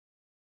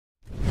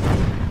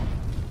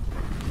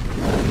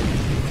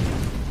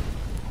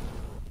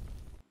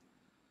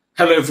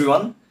Hello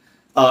everyone,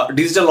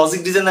 digital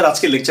logic ডিজাইনের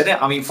আজকের লেকচারে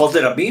আমি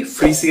ফজলে রাব্বি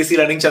ফ্রি সিএসি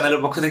লার্নিং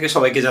চ্যানেলের পক্ষ থেকে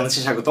সবাইকে জানাচ্ছি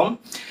স্বাগতম।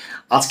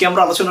 আজকে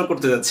আমরা আলোচনা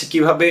করতে যাচ্ছি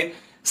কিভাবে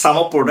সাম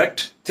অফ প্রোডাক্ট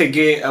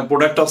থেকে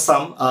প্রোডাক্ট অফ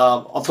সাম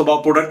অথবা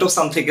প্রোডাক্ট অফ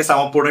সাম থেকে সাম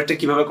অফ প্রোডাক্টে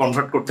কিভাবে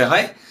কনভার্ট করতে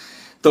হয়।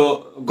 তো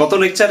গত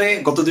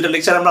দুইটা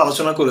লেকচারে আমরা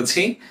আলোচনা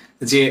করেছি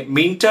যে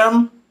মিন টার্ম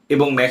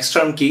এবং ম্যাক্স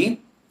টার্ম কি,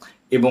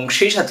 এবং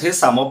সেই সাথে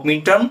সাম অফ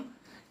মিন টার্ম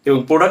এবং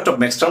প্রোডাক্ট অফ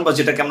ম্যাক্সটার্ম বা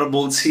যেটাকে আমরা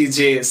বলছি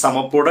যে সাম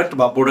অফ প্রোডাক্ট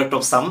বা প্রোডাক্ট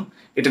অফ সাম,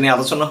 এটা নিয়ে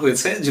আলোচনা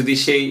হয়েছে। যদি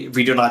সেই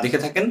ভিডিও না দেখে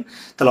থাকেন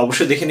তাহলে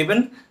অবশ্যই দেখে নেবেন,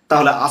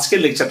 তাহলে আজকের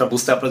লেকচারটা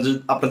বুঝতে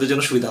আপনাদের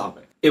জন্য সুবিধা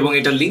হবে, এবং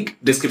এটার লিঙ্ক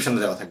ডিসক্রিপশনে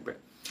দেওয়া থাকবে।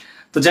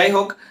 তো যাই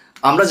হোক,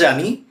 আমরা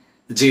জানি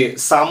যে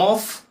সাম অফ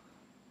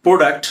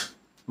প্রোডাক্ট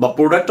বা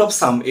প্রোডাক্ট অফ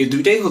সাম এই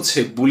দুইটাই হচ্ছে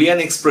বুলিয়ান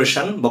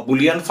এক্সপ্রেশন বা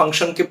বুলিয়ান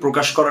ফাংশনকে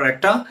প্রকাশ করার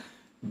একটা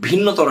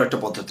ভিন্নতর একটা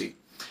পদ্ধতি।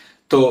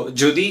 তো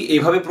যদি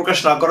এইভাবে প্রকাশ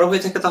না করা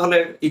হয়ে থাকে তাহলে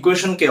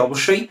ইকুয়েশনকে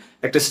অবশ্যই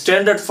একটা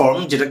স্ট্যান্ডার্ড ফর্ম,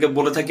 যেটাকে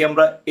বলে থাকি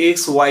আমরা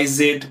এক্স ওয়াই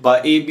জেড বা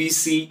এ বি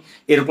সি,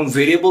 এরকম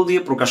ভেরিয়েবল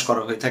দিয়ে প্রকাশ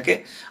করা হয়ে থাকে।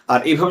 আর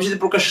এইভাবে যদি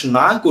প্রকাশ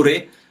না করে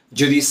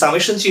যদি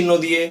সামেশন চিহ্ন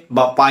দিয়ে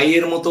বা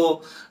পাইয়ের মতো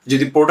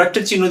যদি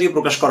প্রোডাক্টের চিহ্ন দিয়ে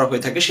প্রকাশ করা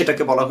হয়ে থাকে,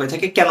 সেটাকে বলা হয়ে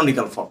থাকে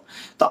ক্যানোনিক্যাল ফর্ম।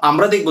 তো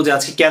আমরা দেখবো যে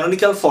আজকে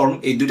ক্যানোনিক্যাল ফর্ম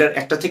এই দুইটার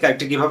একটা থেকে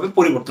আরেকটা কিভাবে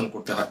পরিবর্তন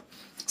করতে হয়।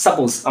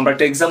 সাপোজ আমরা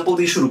একটা এক্সাম্পল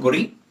দিয়ে শুরু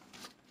করি।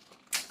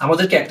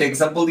 আমাদেরকে একটা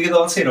এক্সাম্পল দিয়ে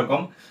দেওয়া আছে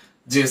এরকম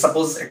যে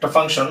সাপোজ একটা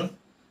function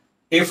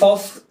F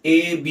of A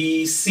B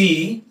C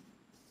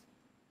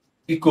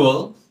equal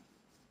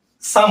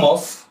some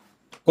of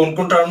কোন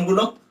কোন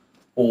টার্মগুলো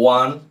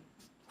 1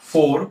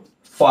 4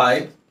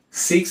 5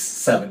 6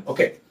 7।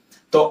 ওকে,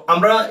 তো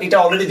আমরা এটা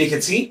অলরেডি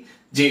দেখেছি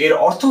যে এর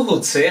অর্থ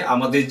হচ্ছে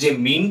আমাদের যে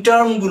মিন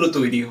টার্মগুলো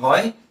তৈরি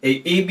হয় এই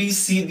এ বি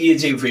সি দিয়ে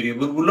যে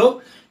ভেরিয়েবল গুলো,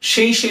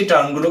 সেই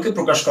টার্মগুলোকে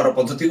প্রকাশ করার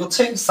পদ্ধতি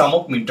হচ্ছে সাম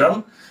অফ মিন টার্ম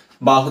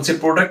বা হচ্ছে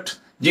প্রোডাক্ট।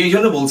 যে এই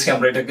জন্য বলছি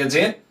আমরা এটাকে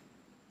যে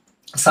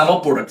সাম অফ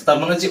প্রোডাক্ট, তার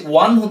মানে যে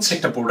 1 হচ্ছে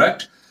একটা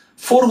প্রোডাক্ট,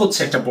 4 হচ্ছে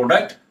একটা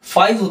প্রোডাক্ট,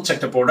 5 হচ্ছে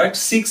একটা প্রোডাক্ট,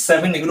 6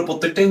 7 এগুলো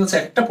প্রত্যেকটাই হচ্ছে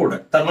একটা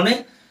প্রোডাক্ট। তার মানে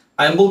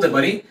আমি বলতে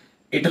পারি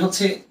এটা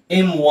হচ্ছে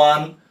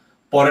M1,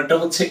 পরেরটা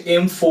হচ্ছে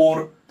M4,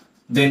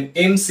 দেন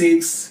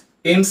M6,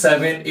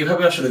 M7,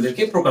 এভাবে আসলে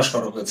এদেরকে প্রকাশ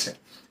করা হয়েছে।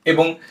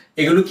 এবং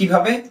এগুলো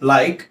কিভাবে,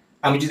 লাইক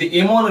আমি যদি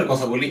M1 এর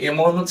কথা বলি,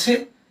 M1 হচ্ছে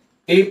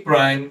A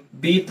prime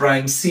B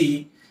prime C,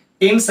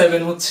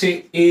 M7 হচ্ছে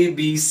A B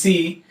C,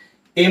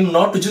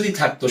 M0 যদি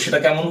থাকতো সেটা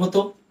কেমন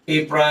হতো A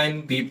prime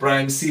B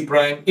prime C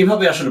prime,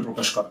 এভাবে আসলে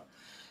প্রকাশ করা।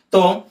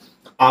 তো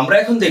আমরা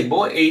এখন দেখব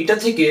এইটা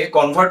থেকে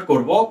কনভার্ট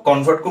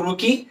করব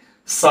কি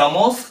সাম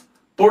অফ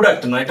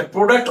প্রোডাক্ট না, এটা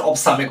প্রোডাক্ট অফ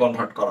সামে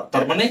কনভার্ট করা।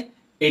 তার মানে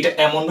এটা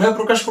এমন ভাবে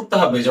প্রকাশ করতে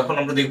হবে যখন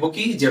আমরা দেখব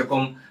কি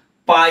যেরকম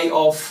পাই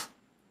অফ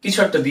কিছু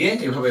একটা দিয়ে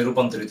এভাবে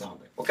রূপান্তরিত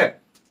হবে। ওকে,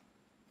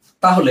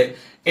 তাহলে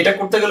এটা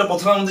করতে গেলে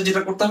প্রথমে আমাদের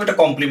যেটা করতে হবে এটা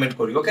কমপ্লিমেন্ট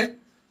করি। ওকে,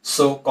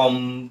 সো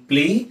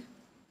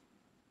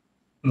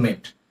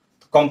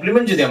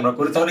কমপ্লিমেন্ট যদি আমরা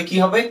করি তাহলে কি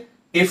হবে,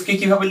 এফ কে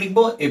কিভাবে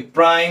লিখবো, এ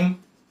প্রাইম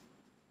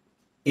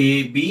এ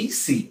বি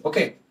সি।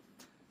 ওকে,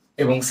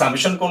 এবং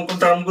সামেশন কোন কোন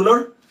টার্মগুলোর,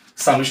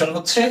 সামেশন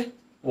হচ্ছে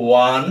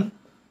 1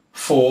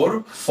 4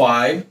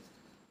 5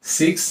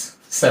 6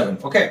 7।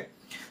 ওকে,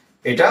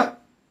 এটা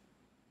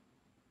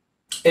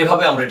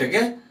এভাবে আমরা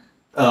এটাকে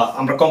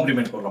আমরা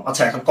কমপ্লিমেন্ট করলাম।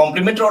 আচ্ছা, এখন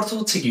কমপ্লিমেন্টের অর্থ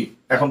হচ্ছে কি,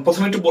 এখন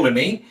প্রথমে একটু বলে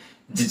নেই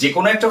যে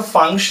কোনো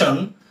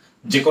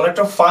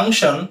একটা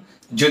ফাংশন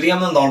যদি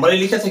আমরা নরমালি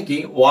লিখে থাকি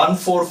 1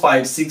 4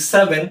 5 6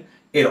 7,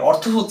 এর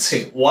অর্থ হচ্ছে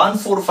 1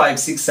 4 5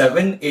 6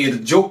 7 এর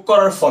যোগ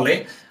করার ফলে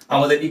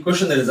আমাদের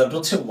ইকুয়েশনের রেজাল্ট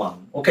হচ্ছে 1।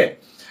 ওকে,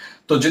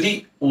 তো যদি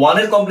 1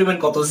 এর কমপ্লিমেন্ট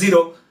কত,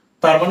 0,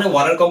 তার মানে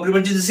 1 এর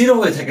কমপ্লিমেন্ট যদি 0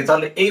 হয়ে থাকে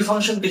তাহলে এই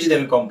ফাংশনকে যদি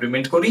আমি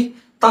কমপ্লিমেন্ট করি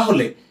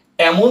তাহলে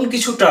এমন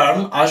কিছু টার্ম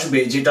আসবে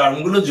যে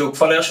টার্মগুলো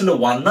যোগফলে আসলে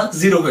 1 না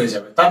 0 হয়ে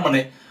যাবে। তার মানে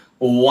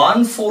 1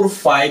 4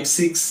 5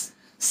 6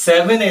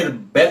 7 এর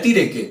ব্যতি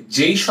রেখে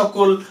যেই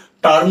সকল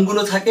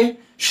টার্মগুলো থাকে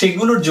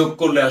সেগুলোর যোগ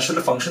করলে আসলে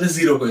ফাংশনে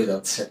 0 হয়ে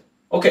যাচ্ছে।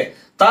 ওকে,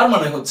 তার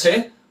মানে হচ্ছে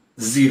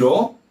 0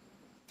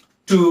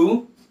 2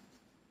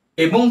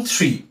 এবং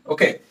 3।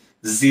 ওকে,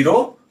 0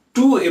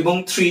 2 এবং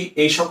 3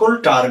 এই সকল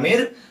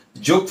টার্মের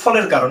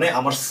যোগফলের কারণে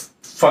আমার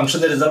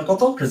ফাংশনের রেজাল্ট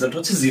কত, রেজাল্ট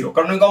হচ্ছে 0,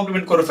 কারণ আমি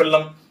কমপ্লিমেন্ট করে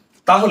ফেললাম।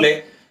 তাহলে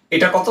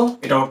এটা কত,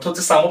 এটা অর্থ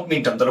হচ্ছে সাম অফ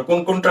মিন টার্ম। তাহলে কোন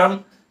কোন টার্ম,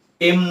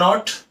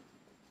 M0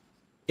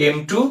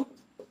 M2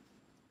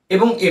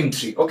 এবং M3।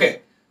 ওকে,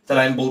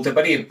 তাহলে আমি বলতে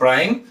পারি এ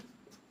প্রাইম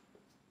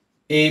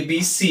এ বি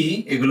সি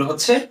এগুলো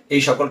হচ্ছে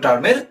এই সকল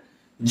টার্মের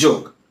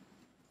যোগ।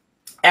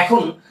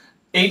 এখন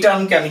এই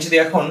টার্মকে আমি যদি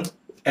এখন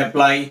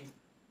অ্যাপ্লাই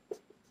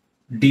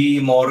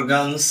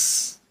ডিমর্গানস,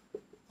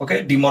 ওকে,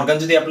 ডিমর্গান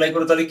যদি অ্যাপ্লাই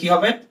করি তাহলে কি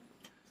হবে,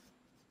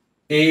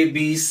 এ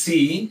বি সি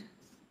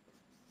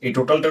এই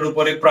টোটালটার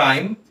উপরে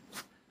প্রাইম,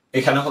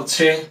 এখানে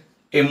হচ্ছে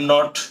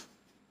M0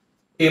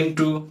 M2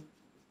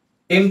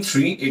 M3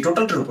 এই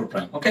টোটালটার উপর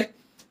প্রাইম। ওকে,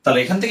 তাহলে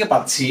এখান থেকে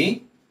পাচ্ছি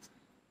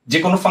যে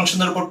কোনো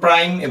ফাংশনের উপর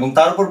প্রাইম এবং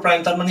তার উপর প্রাইম,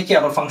 তার মানে কি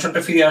আবার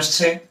ফাংশনটা ফিরে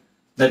আসছে,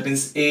 that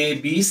means A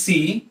B C.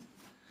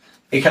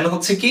 এখানে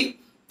হচ্ছে কি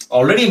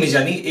অলরেডি আমি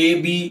জানি A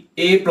B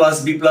A plus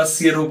B plus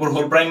C এর উপর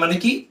হোল প্রাইম মানে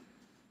কি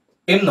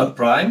M0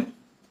 prime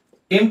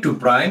M2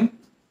 prime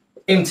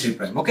M3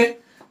 prime. ওকে,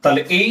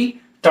 তাহলে এই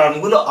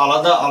টার্মগুলো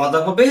আলাদা আলাদা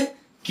ভাবে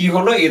কি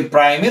হলো এর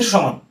প্রাইমের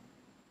সমান।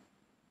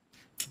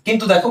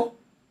 কিন্তু দেখো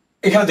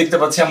এখানে দেখতে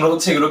পাচ্ছি আমরা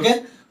হচ্ছে এগুলোকে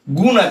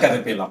গুণ আকারে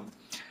পেলাম।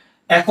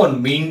 এখন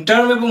মিন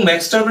টার্ম এবং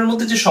ম্যাক্স টার্মের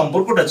মধ্যে যে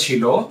সম্পর্কটা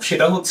ছিল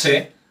সেটা হচ্ছে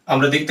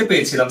আমরা দেখতে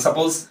পেয়েছিলাম,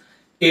 সাপোজ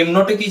এম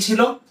নটে কি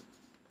ছিল,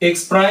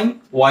 x prime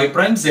Y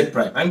prime Z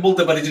prime. আমি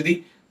বলতে পারি যদি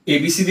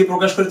এবিসি দিয়ে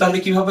প্রকাশ করি তাহলে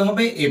কিভাবে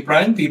হবে, এ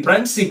prime B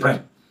prime C prime.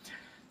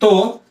 তো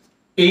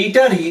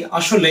এইটারই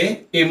আসলে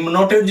এম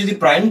নটের যদি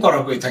প্রাইম করা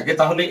হয়ে থাকে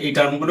তাহলে এই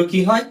টার্মগুলো কি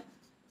হয়,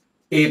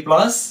 এ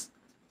প্লাস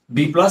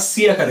বি প্লাস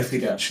সি আকারে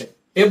ফিরে আসে,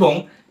 এবং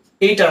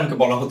এই টার্মকে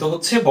বলা হতো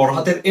হচ্ছে বড়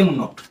হাতের এম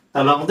নট।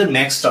 তাহলে আমাদের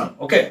ম্যাক্স টার্ম।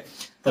 ওকে,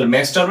 তাহলে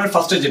ম্যাক্স টার্মের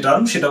ফার্স্টে যে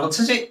টার্ম সেটা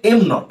হচ্ছে যে এম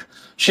নট,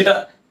 সেটা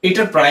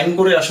এটার প্রাইম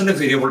করে আসলে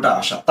ভেরিয়েবলটা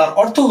আসা। তার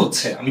অর্থ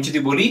হচ্ছে আমি যদি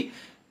বলি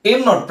এম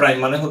নট প্রাইম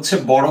মানে হচ্ছে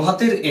বড়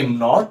হাতের এম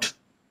নট,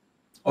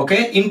 ওকে,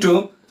 ইনটু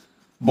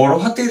বড়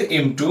হাতের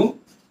এম টু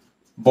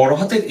বড়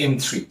হাতের এম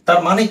থ্রি। তার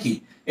মানে কি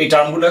এই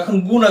টার্মগুলো এখন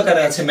গুণ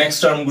আকারে আছে ম্যাক্স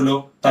টার্মগুলো।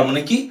 তার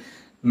মানে কি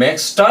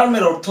ম্যাক্স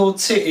টার্মের অর্থ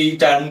হচ্ছে এই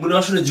টার্মগুলো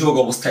আসলে যোগ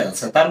অবস্থায়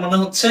আছে, তার মানে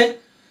হচ্ছে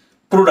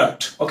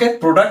product. Okay,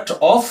 product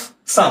of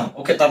some.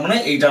 ওকে, তার মানে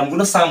এই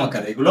টার্মগুলো সাম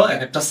আকারে, এগুলো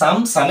এক একটা সাম,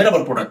 সামের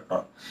আবার প্রোডাক্ট।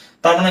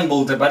 তার মানে আমি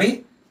বলতে পারি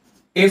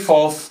F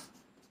of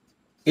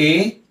A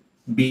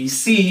B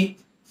C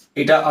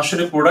এটা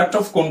আসলে প্রোডাক্ট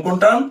অফ কোন কোন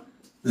টার্ম,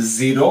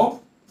 0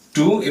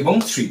 2 এবং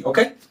 3।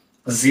 ওকে,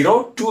 0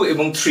 2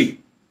 এবং 3।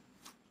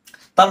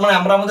 তার মানে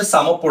আমরা আমাদের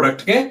সাম অফ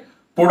প্রোডাক্টকে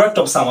প্রোডাক্ট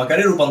অফ সাম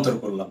আকারে রূপান্তর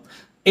করলাম।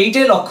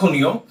 এইটাই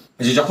লক্ষণীয়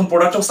যে যখন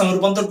প্রোডাক্ট অফ সাম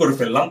রূপান্তর করে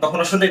ফেললাম তখন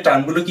আসলে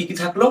টার্মগুলো কি কি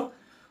থাকলো,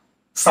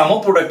 সাম অফ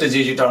প্রোডাক্টে যে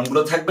যে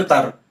টার্মগুলো থাকবে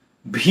তার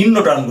ভিন্ন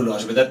টার্মগুলো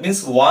আসবে। দ্যাট মিন্স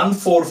 1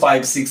 4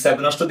 5 6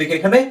 7 আসলে দেখে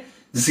এখানে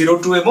 0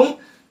 2 এবং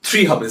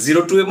 3 হবে,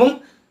 0 2 এবং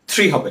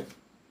 3 হবে।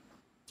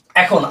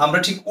 এখন আমরা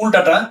ঠিক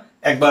উল্টাটা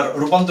একবার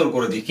রূপান্তর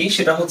করে দেখি,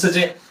 সেটা হচ্ছে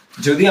যে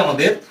যদি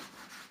আমাদের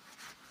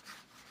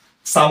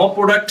সাম অফ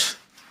প্রোডাক্ট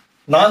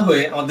না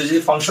হয়ে আমাদের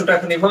যদি ফাংশনটা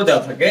এখন এভাবে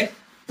দেওয়া থাকে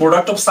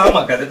প্রোডাক্ট অফ সাম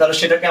আকারে, তাহলে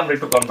সেটাকে আমরা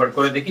একটু কনভার্ট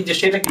করে দেখি যে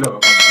সেটা কিভাবে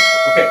কনভার্ট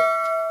হবে। ওকে,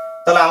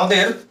 তাহলে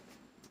আমাদের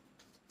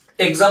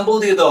এক্সাম্পল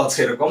দিয়ে দেওয়া আছে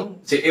এরকম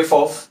যে F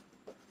of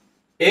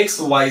x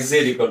Y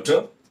Z equal to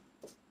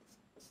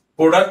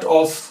product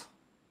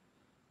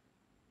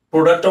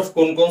of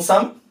কোন কোন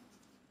সাম,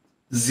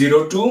 0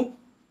 2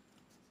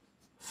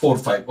 4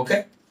 5। ওকে,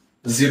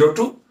 0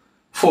 2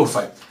 4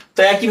 5। তো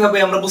একইভাবে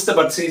আমরা বুঝতে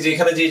পারছি যে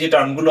এখানে যে যে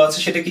টার্মগুলো আছে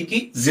সেটা কি কি,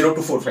 0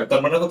 2 4 5।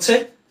 তার মানে হচ্ছে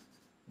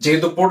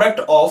যেহেতু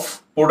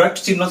প্রোডাক্ট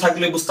চিহ্ন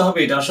থাকলে বুঝতে হবে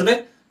এটা আসলে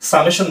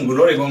সামেশন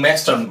গুলোর এবং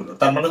ম্যাক্স টার্ম গুলোর।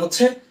 তার মানে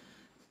হচ্ছে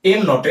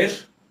এম নটের,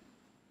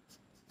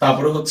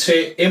 তারপরে হচ্ছে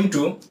এম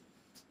টু,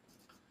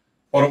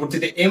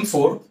 পরবর্তীতে এম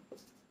ফোর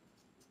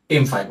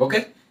এম ফাইভ। ওকে,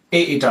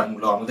 এই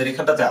টার্মগুলো আমাদের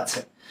এখানটাতে আছে।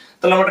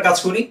 তাহলে আমরা একটা কাজ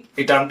করি,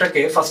 এই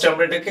টার্মটাকে ফার্স্টে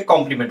আমরা এটাকে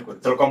কমপ্লিমেন্ট করি।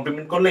 তাহলে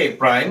কমপ্লিমেন্ট করলে এ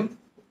প্রাইম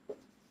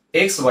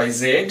এক্স ওয়াই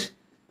জেড,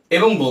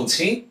 এবং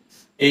বলছি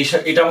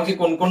এটা আমাকে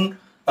কোন কোন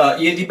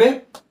ইয়ে দিবে,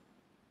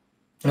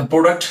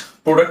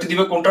 প্রোডাক্ট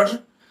দিবে কোনটার,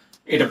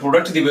 এটা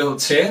প্রোডাক্ট দিবে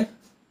হচ্ছে,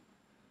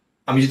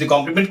 আমি যদি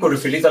কমপ্লিমেন্ট করে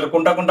ফেলি তাহলে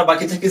কোনটা কোনটা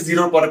বাকি থাকে,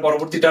 0 পরে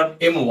পরবর্তী টার্ম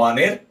এম ওয়ান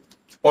এর,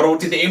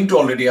 পরবর্তীতে এম টু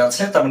অলরেডি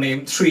আছে তার মানে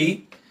M three,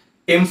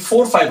 M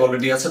four five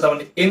already আছে তার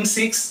মানে এম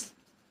সিক্স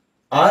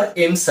আর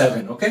এম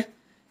সেভেন। ওকে,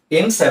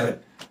 এম সেভেন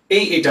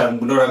এই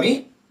টার্মগুলোর আমি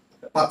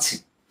পাচ্ছি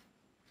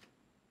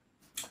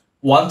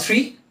 1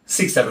 3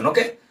 6 7।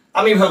 ওকে,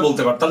 আমি এভাবে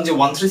বলতে পারতাম যে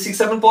 1 3 6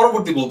 7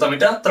 পরবর্তী বলতাম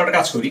এটা। তার একটা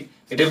কাজ করি,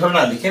 এটা এভাবে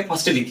না লিখে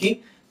ফার্স্টে লিখি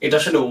এটা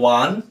আসলে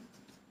 1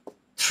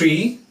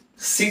 3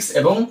 6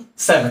 এবং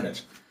 7 এর।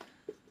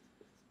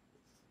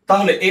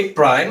 তাহলে এ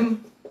প্রাইম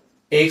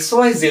এক্স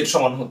ওয়াই জেড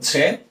সমান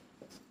হচ্ছে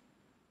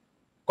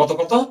কত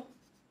কত,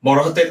 বড়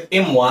হাতের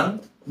m1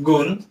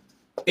 গুণ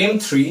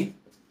m3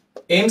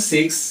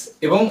 m6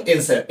 এবং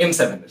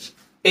m7 এর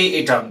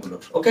এই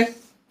টার্মগুলোর। ওকে,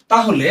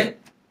 তাহলে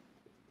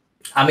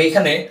আমি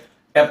এখানে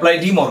অ্যাপ্লাই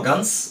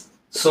ডিমর্গানস,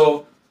 সো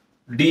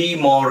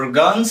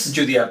ডিমর্গানস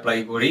যদি অ্যাপ্লাই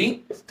করি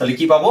তাহলে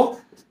কি পাবো,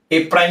 এ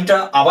প্রাইমটা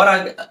আবার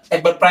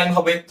একবার প্রাইম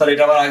হবে, তাহলে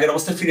এটা আবার আগের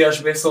অবস্থায় ফিরে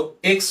আসবে। So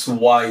x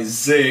Y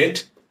Z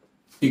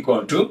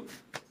equal to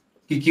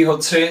কি কি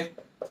হচ্ছে,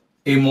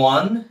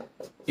 m1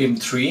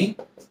 m3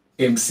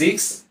 m6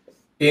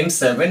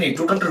 m7, এই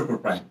টোটালটার উপর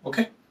প্রাইম।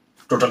 ওকে,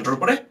 টোটালটার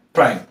উপরে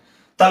প্রাইম।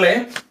 তাহলে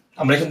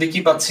আমরা এখান থেকে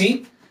কি পাচ্ছি,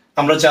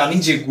 আমরা জানি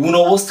যে গুণ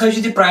অবস্থায়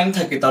যদি প্রাইম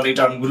থাকে তাহলে এই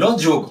টার্মগুলো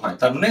যোগ হয়,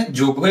 তার মানে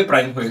যোগ হয়ে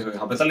প্রাইম হয়ে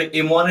হবে। তাহলে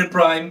m1 এর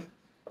prime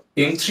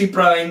m3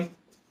 prime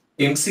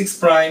m6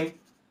 prime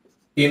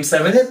m7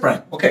 এর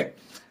প্রাইম। ওকে,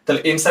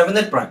 তাহলে m7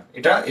 এর প্রাইম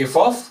এটা f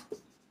অফ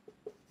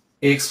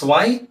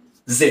xy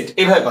z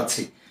এভাবে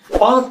পাচ্ছি।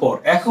 পাওয়ার পর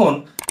এখন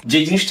যে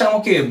জিনিসটা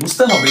আমাকে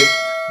বুঝতে হবে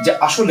যে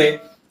আসলে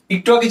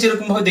একটু আগে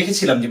যেরকম ভাবে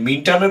দেখেছিলাম যে মিন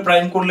টার্মের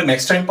প্রাইম করলে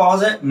ম্যাক্স টার্ম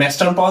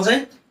পাওয়া যায়,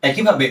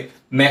 একইভাবে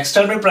ম্যাক্স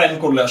টার্মের প্রাইম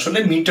করলে আসলে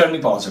মিন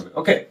টার্মই পাওয়া যাবে।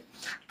 ওকে,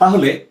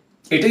 তাহলে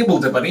এটাই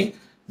বলতে পারি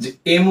যে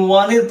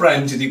m1 এর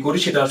প্রাইম যদি করি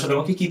সেটা আসলে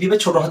আমাকে কি দিবে,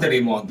 ছোট হাতের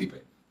m1 দিবে।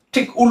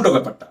 ঠিক উল্টো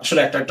ব্যাপারটা, আসলে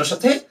একটার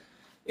সাথে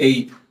এই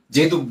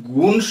যেহেতু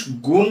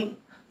গুণ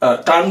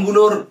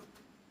টার্মগুলোর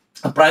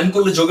প্রাইম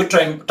করলে যোগের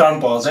টার্ম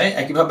পাওয়া যায়,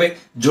 একইভাবে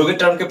যোগের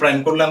টার্মকে প্রাইম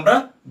করলে আমরা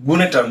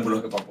গুণের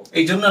টার্মগুলোকে পাবো।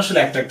 এই জন্য আসলে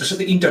একটার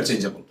সাথে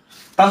ইন্টারচেঞ্জেবল।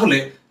 তাহলে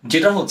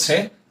যেটা হচ্ছে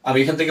আমি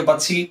এখান থেকে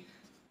পাচ্ছি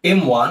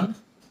M1,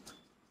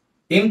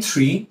 M3,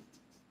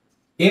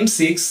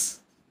 M6,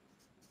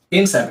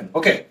 M7,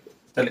 ওকে?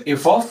 তাহলে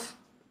f of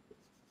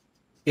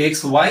x,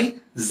 y,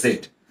 z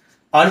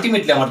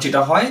ultimately আমার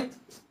যেটা হয়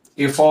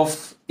f of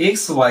x,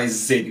 y,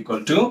 z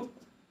equal to,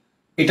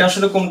 এটা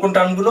আসলে কোন কোন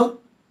টার্মগুলো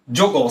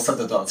যোগ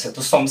অবস্থাতে তো আছে, তো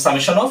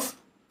সামেশন অফ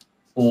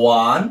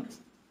 1,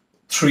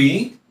 3,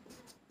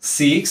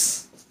 6,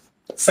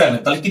 7।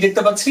 তাহলে কি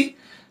দেখতে পাচ্ছি,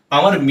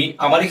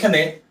 আমার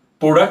এখানে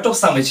প্রোডাক্ট অফ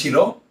সামে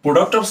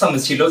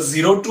ছিল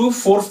 0 to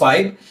 4,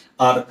 5,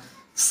 আর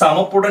সাম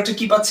অফ প্রোডাক্টে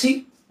কি পাচ্ছি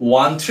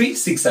 1, 3,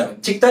 6, 7।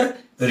 ঠিক তার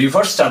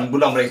রিভার্স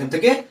টার্মগুলো আমরা এখান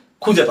থেকে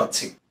খুঁজে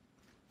পাচ্ছি।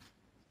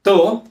 তো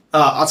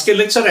আজকের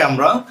লেকচারে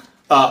আমরা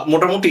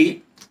মোটামুটি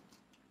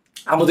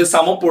আমাদের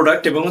সাম অফ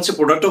প্রোডাক্ট এবং হচ্ছে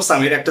প্রোডাক্ট অফ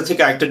সামের একটা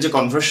থেকে আরেকটার যে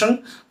কনভার্সন,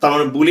 তার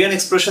মানে বুলিয়ান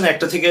এক্সপ্রেশন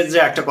একটা থেকে যে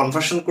একটা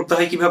কনভার্সন করতে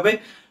হয় কিভাবে,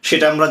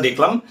 সেটা আমরা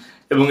দেখলাম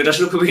এবং এটা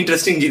আসলে খুবই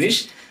ইন্টারেস্টিং জিনিস।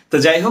 তো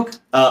যাই হোক,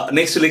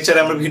 নেক্সট লেকচারে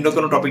আমরা ভিন্ন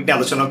কোনো টপিক নিয়ে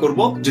আলোচনা করব।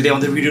 যদি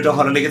আমাদের ভিডিওটা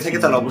ভালো লেগে থাকে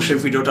তাহলে অবশ্যই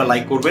ভিডিওটা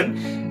লাইক করবেন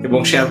এবং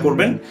শেয়ার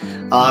করবেন,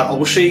 আর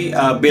অবশ্যই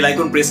বেল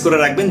আইকন প্রেস করে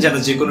রাখবেন যেন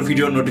যে কোনো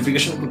ভিডিওর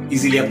নোটিফিকেশন খুব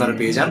ইজিলি আপনারা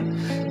পেয়ে যান।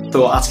 তো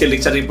আজকের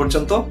লেকচার এই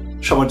পর্যন্ত,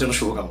 সবার জন্য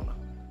শুভকামনা।